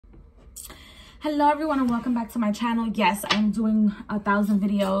Hello everyone and welcome back to my channel. Yes, I'm doing 1,000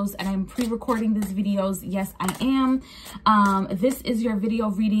 videos and I'm pre-recording these videos. Yes, I am. This is your video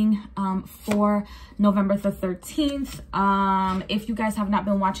reading for November the 13th. If you guys have not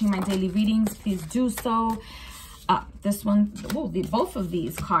been watching my daily readings, please do so. This one, both of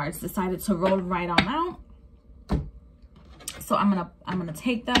these cards decided to roll right on out. So I'm gonna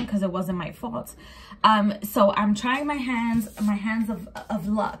take them because it wasn't my fault. So I'm trying my hands of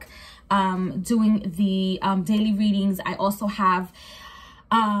luck. Doing the daily readings. I also have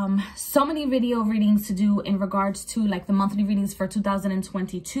so many video readings to do in regards to like the monthly readings for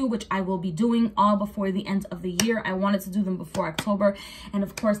 2022, which I will be doing all before the end of the year. I wanted to do them before October, and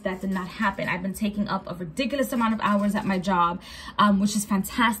of course that did not happen. I've been taking up a ridiculous amount of hours at my job, which is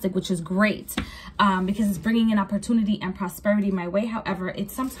fantastic, which is great, because it's bringing in opportunity and prosperity my way. However, it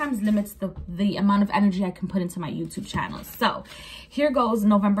sometimes limits the amount of energy I can put into my YouTube channel. So here goes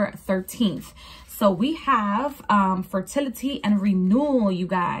November 13th. So we have fertility and renewal, you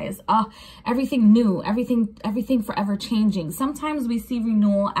guys. Everything new, everything forever changing. Sometimes we see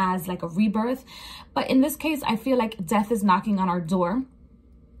renewal as like a rebirth, but in this case, I feel like death is knocking on our door.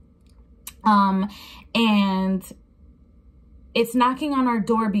 And it's knocking on our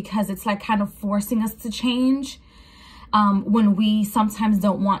door because it's like kind of forcing us to change. When we sometimes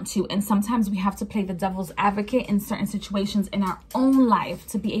don't want to, and sometimes we have to play the devil's advocate in certain situations in our own life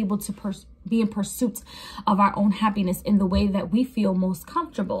to be able to be in pursuit of our own happiness in the way that we feel most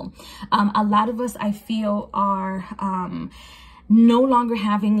comfortable. A lot of us, I feel, are no longer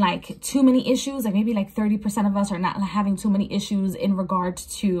having like too many issues. Like maybe like 30% of us are not having too many issues in regards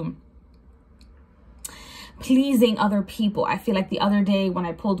to pleasing other people. I feel like the other day when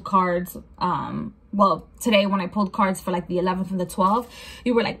I pulled cards, well, today when I pulled cards for like the 11th and the 12th,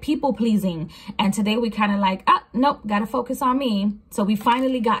 we were like people pleasing. And today we kind of like, nope, got to focus on me. So we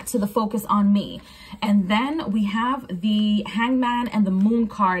finally got to the focus on me. And then we have the Hangman and the Moon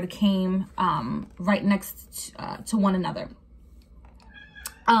card came right next to one another.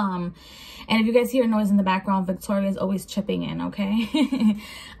 And if you guys hear noise in the background, Victoria is always chipping in, okay?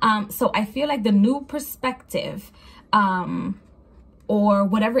 So I feel like the new perspective, or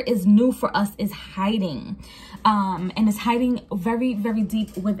whatever is new for us is hiding, and is hiding very, very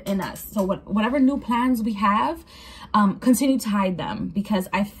deep within us. So whatever new plans we have, continue to hide them, because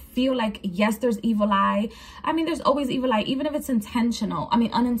I feel like, yes, there's evil eye. I mean, there's always evil eye, even if it's intentional. I mean,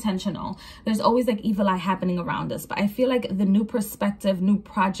 unintentional. There's always like evil eye happening around us. But I feel like the new perspective, new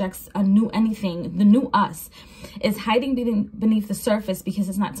projects, a new anything, the new us is hiding beneath the surface, because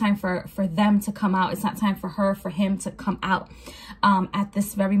it's not time for them to come out. It's not time for her, for him to come out at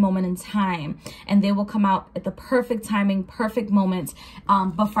this very moment in time. And they will come out at the perfect timing, perfect moment.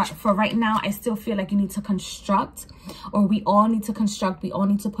 But for right now, I still feel like you need to construct, or we all need to construct. We all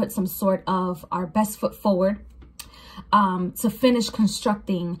need to put some sort of our best foot forward to finish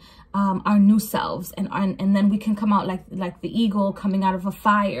constructing our new selves, and then we can come out like the eagle coming out of a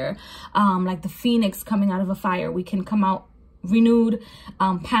fire, like the phoenix coming out of a fire. We can come out renewed,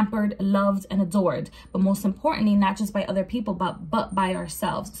 pampered, loved, and adored, but most importantly, not just by other people, but by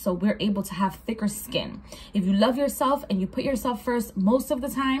ourselves. So we're able to have thicker skin. If you love yourself and you put yourself first most of the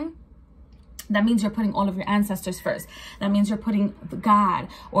time, that means you're putting all of your ancestors first. That means you're putting the God,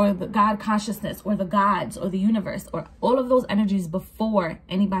 or the God consciousness, or the gods, or the universe, or all of those energies before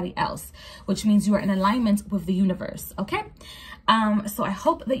anybody else, which means you are in alignment with the universe, okay? So I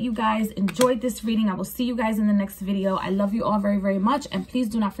hope that you guys enjoyed this reading. I will see you guys in the next video. I love you all very, very much, and please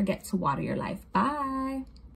do not forget to water your life. Bye.